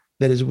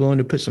that is willing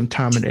to put some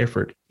time and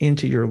effort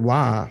into your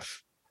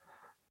life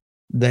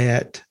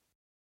that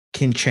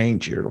can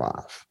change your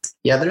life.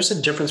 Yeah, there's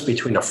a difference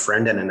between a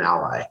friend and an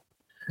ally.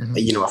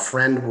 Mm-hmm. A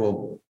friend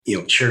will,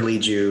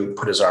 cheerlead you,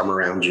 put his arm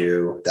around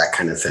you, that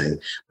kind of thing.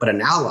 But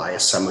an ally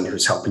is someone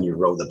who's helping you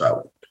row the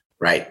boat,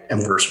 right? And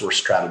we're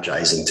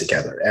strategizing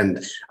together.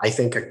 And I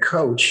think a good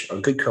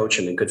coach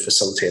and a good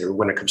facilitator,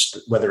 when it comes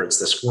to whether it's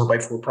this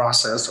 4x4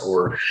 process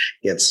or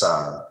it's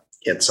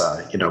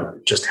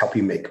just help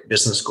you make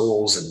business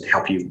goals and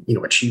help you,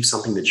 achieve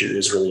something that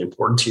is really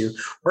important to you,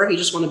 or if you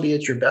just want to be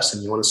at your best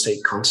and you want to stay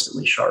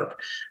constantly sharp.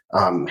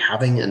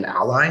 Having an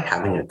ally,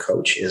 having a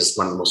coach is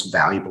one of the most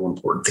valuable,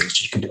 important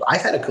things you can do.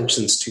 I've had a coach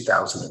since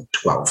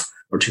 2012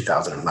 or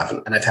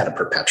 2011, and I've had it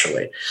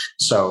perpetually.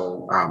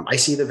 So I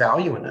see the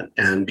value in it.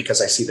 And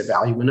because I see the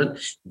value in it,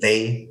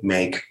 they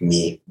make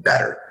me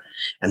better.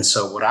 And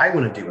so what I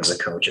want to do as a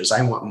coach is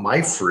I want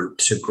my fruit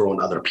to grow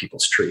in other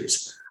people's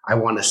trees. I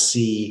want to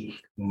see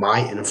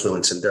my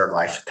influence in their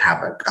life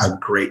have a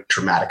great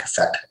dramatic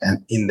effect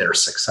and in their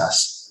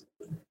success.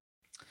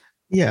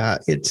 Yeah,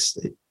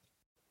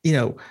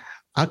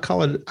 I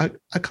call it a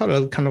kind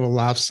of a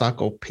life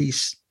cycle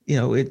piece.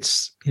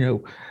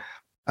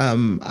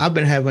 I've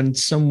been having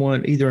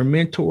someone, either a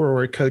mentor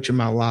or a coach in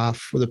my life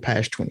for the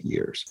past 20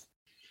 years.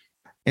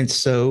 And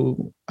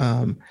so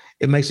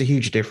it makes a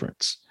huge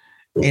difference.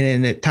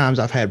 And at times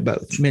I've had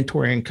both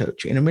mentor and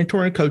coach. And a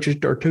mentor and coach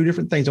are two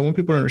different things. I want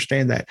people to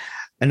understand that.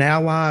 An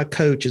ally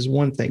coach is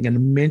one thing, and a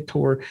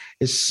mentor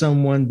is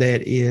someone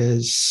that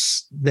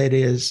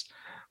is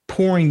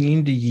pouring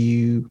into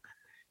you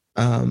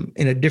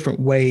in a different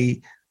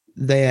way,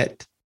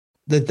 that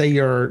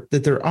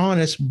they're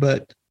honest,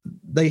 but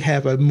they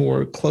have a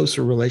more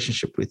closer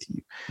relationship with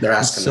you. They're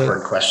asking the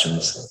hard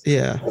questions.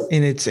 Yeah.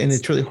 And it's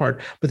really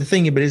hard. But the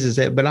thing about it is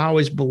that I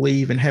always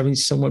believe in having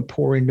someone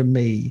pour into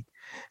me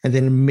and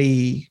then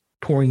me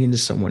pouring into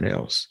someone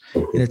else.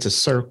 And it's a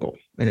circle,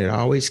 and it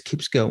always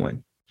keeps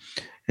going.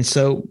 And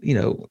so,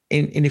 and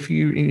if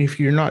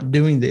you're not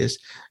doing this,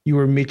 you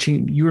are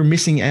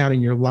missing out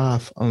in your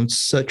life on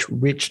such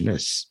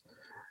richness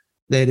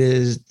that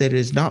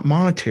is not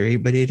monetary,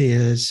 but it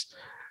is,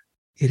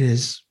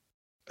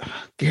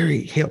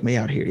 Gary, help me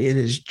out here. It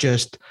is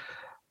just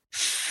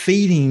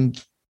feeding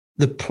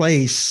the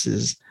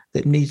places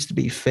that needs to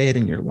be fed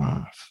in your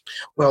life.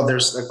 Well,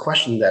 there's a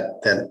question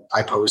that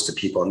I pose to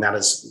people, and that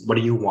is, what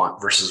do you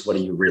want versus what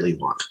do you really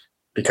want?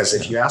 Because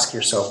if you ask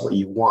yourself what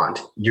you want,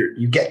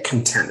 you get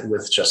content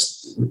with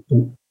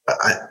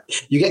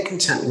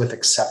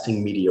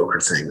accepting mediocre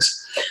things.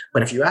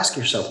 But if you ask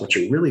yourself what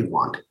you really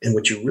want and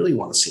what you really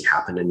want to see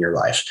happen in your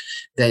life,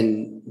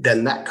 then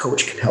that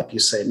coach can help you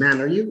say, man,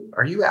 are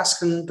you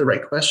asking the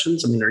right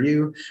questions? I mean, are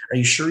you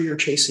sure you're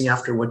chasing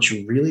after what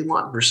you really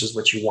want versus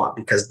what you want?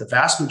 Because the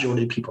vast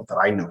majority of people that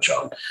I know,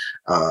 John,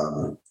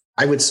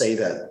 I would say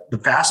that the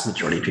vast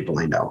majority of people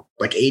I know,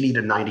 like 80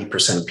 to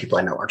 90% of people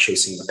I know, are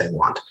chasing what they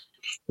want,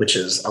 which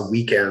is a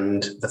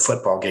weekend, the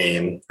football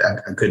game,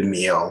 a good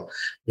meal,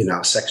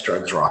 sex,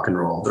 drugs, rock and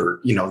roll. They're,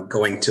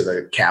 going to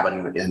the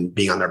cabin and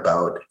being on their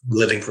boat,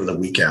 living for the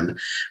weekend.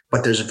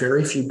 But there's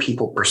very few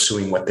people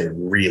pursuing what they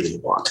really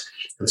want.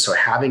 And so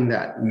having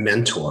that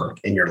mentor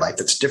in your life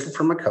that's different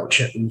from a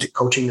coach,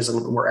 coaching is a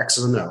little more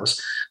X's and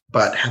O's,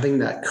 but having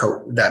that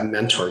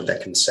mentor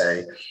that can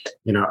say,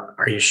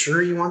 are you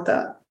sure you want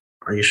that?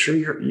 Are you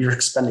sure you're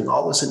expending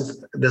all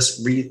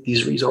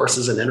these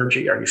resources and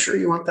energy? Are you sure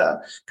you want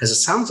that? Because it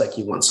sounds like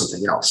you want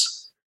something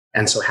else.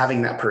 And so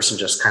having that person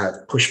just kind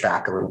of push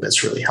back a little bit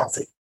is really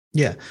healthy.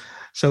 Yeah.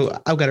 So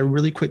I've got a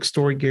really quick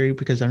story, Gary,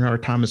 because I know our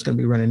time is going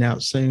to be running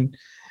out soon.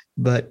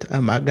 But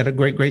I've got a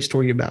great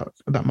story about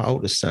my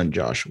oldest son,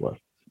 Joshua.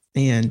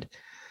 And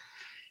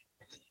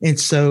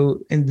so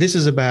this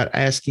is about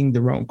asking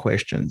the wrong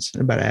questions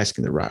and about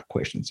asking the right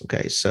questions.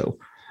 Okay. So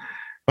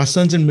my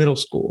son's in middle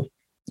school.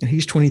 And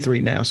he's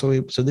 23 now. So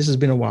this has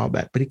been a while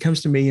back, but he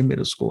comes to me in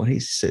middle school and he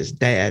says,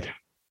 Dad,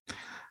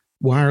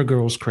 why are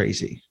girls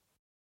crazy?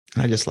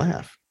 And I just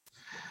laugh,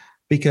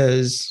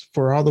 because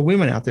for all the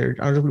women out there,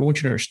 I really want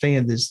you to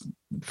understand this.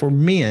 For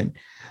men,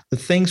 the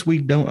things we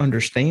don't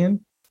understand,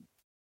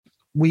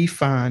 we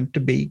find to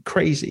be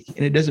crazy.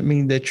 And it doesn't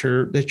mean that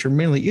you're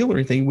mentally ill or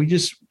anything. We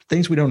just,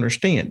 things we don't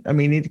understand. I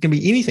mean, it can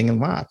be anything in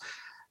life.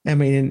 I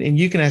mean, and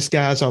you can ask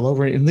guys all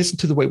over and listen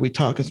to the way we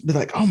talk and be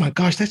like, oh my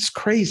gosh, that's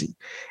crazy.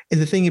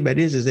 And the thing about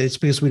it is that it's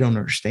because we don't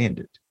understand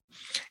it.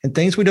 And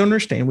things we don't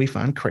understand, we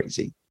find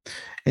crazy.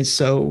 And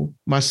so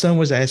my son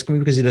was asking me,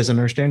 because he doesn't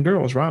understand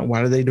girls, right? Why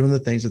are they doing the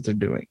things that they're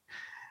doing?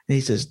 And he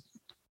says,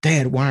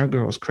 Dad, why are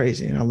girls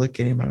crazy? And I look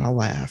at him and I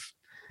laugh.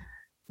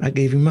 I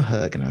gave him a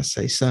hug and I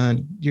say,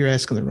 son, you're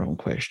asking the wrong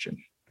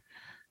question.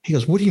 He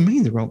goes, what do you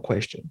mean the wrong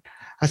question?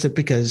 I said,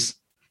 because,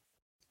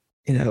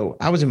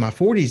 I was in my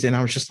 40s and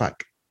I was just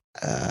like,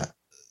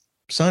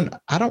 son,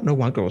 I don't know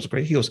why girls are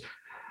crazy. He goes,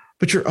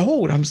 but you're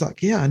old. I was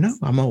like, yeah, I know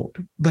I'm old,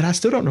 but I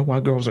still don't know why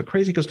girls are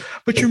crazy. He goes,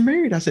 but you're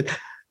married. I said,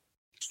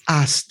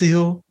 I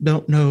still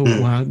don't know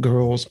why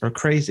girls are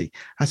crazy.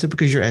 I said,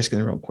 because you're asking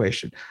the wrong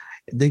question.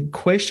 The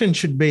question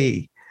should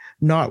be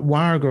not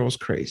why are girls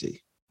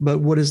crazy, but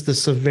what is the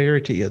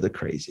severity of the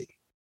crazy?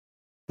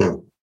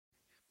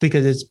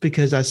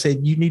 Because I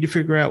said, you need to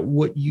figure out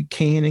what you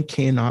can and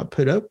cannot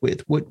put up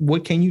with.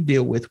 What can you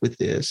deal with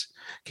this?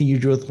 Can you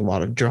deal with a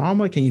lot of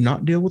drama? Can you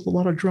not deal with a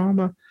lot of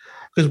drama?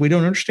 Because we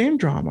don't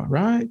understand drama,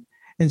 right?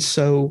 And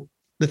so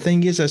the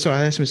thing is, so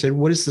I asked him, I said,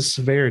 what is the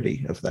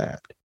severity of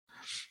that?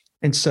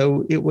 And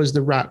so it was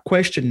the right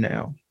question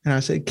now. And I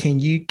said, can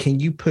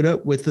you put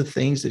up with the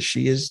things that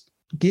she is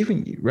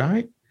giving you,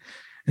 right?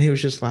 And he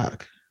was just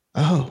like,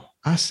 oh,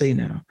 I see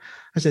now.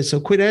 I said, so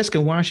quit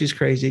asking why she's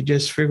crazy.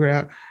 Just figure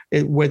out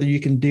whether you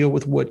can deal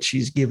with what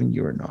she's giving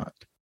you or not.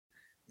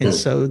 And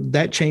so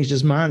that changed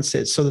his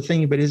mindset. So the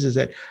thing about it is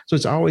that, so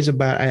it's always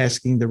about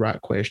asking the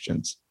right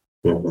questions,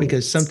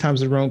 because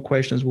sometimes the wrong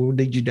questions will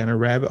lead you down a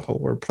rabbit hole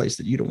or a place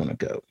that you don't want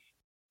to go.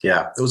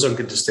 Yeah, those are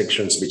good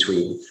distinctions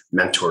between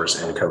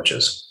mentors and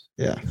coaches.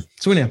 Yeah.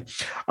 So anyhow,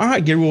 all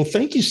right, Gary. Well,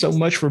 thank you so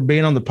much for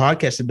being on the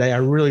podcast today. I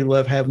really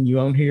love having you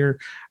on here.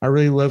 I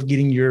really love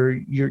getting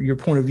your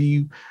point of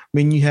view. I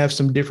mean, you have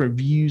some different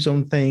views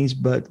on things,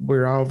 but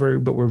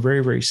we're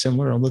very, very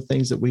similar on the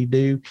things that we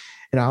do.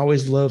 And I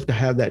always love to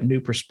have that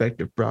new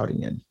perspective brought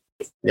in.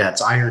 Yeah,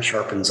 it's iron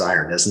sharpens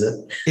iron, isn't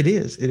it? It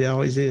is. It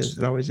always is.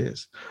 It always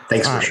is.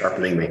 Thanks for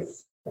sharpening me.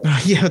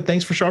 Yeah,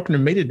 thanks for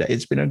sharpening me today.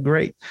 It's been a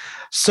great.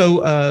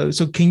 So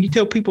can you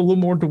tell people a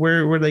little more to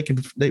where they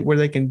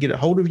can get a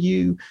hold of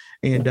you,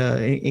 and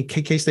in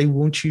case they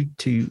want you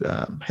to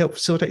help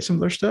facilitate some of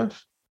their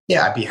stuff?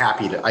 Yeah, I'd be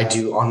happy to. I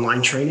do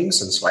online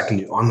trainings, and so I can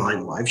do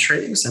online live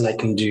trainings, and I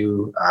can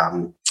do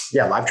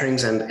live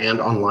trainings and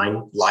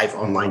live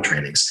online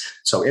trainings.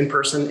 So in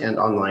person and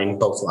online,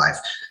 both live.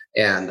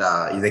 And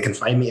they can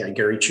find me at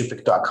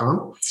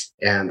GaryChupik.com.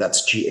 And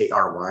that's GaryChupik,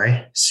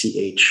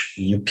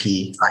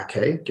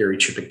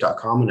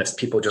 GaryChupik.com. And if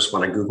people just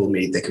want to Google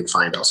me, they can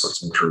find all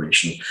sorts of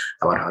information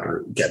about how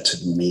to get to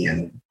me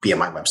and be on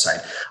my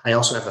website. I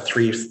also have a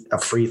free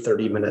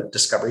 30-minute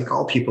discovery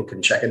call. People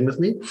can check in with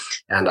me,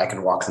 and I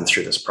can walk them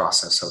through this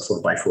process of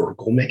 4x4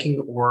 goal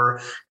making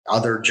or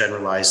other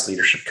generalized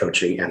leadership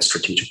coaching and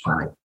strategic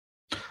planning.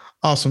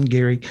 Awesome,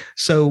 Gary.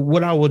 So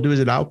what I will do is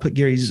that I'll put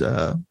Gary's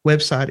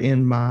website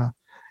in the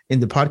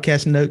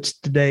podcast notes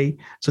today.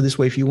 So this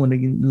way, if you want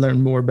to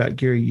learn more about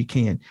Gary, you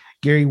can.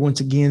 Gary, once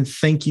again,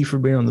 thank you for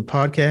being on the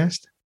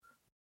podcast.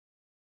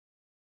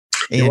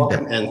 You're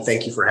welcome, and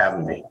thank you for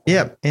having me.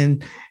 Yep.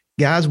 And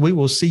guys, we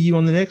will see you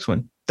on the next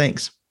one.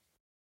 Thanks.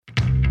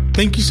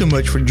 Thank you so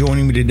much for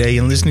joining me today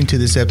and listening to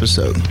this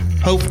episode.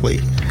 Hopefully,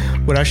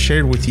 what I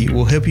shared with you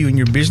will help you in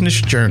your business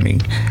journey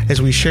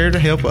as we share to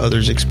help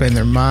others expand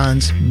their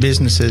minds,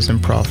 businesses,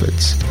 and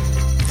profits.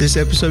 If this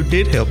episode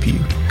did help you,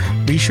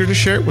 be sure to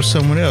share it with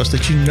someone else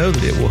that you know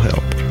that it will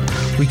help.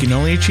 We can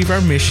only achieve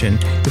our mission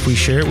if we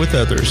share it with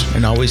others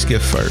and always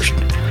give first.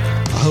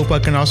 I hope I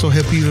can also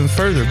help you even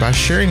further by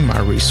sharing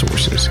my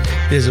resources.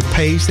 It is a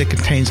page that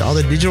contains all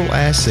the digital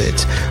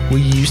assets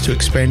we use to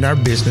expand our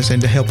business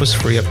and to help us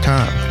free up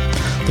time.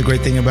 The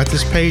great thing about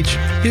this page,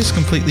 it is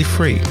completely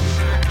free.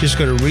 Just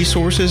go to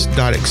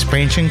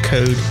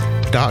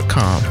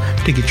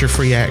resources.expansioncode.com to get your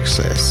free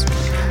access.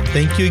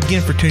 Thank you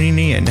again for tuning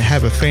in.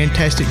 Have a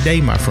fantastic day,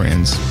 my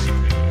friends.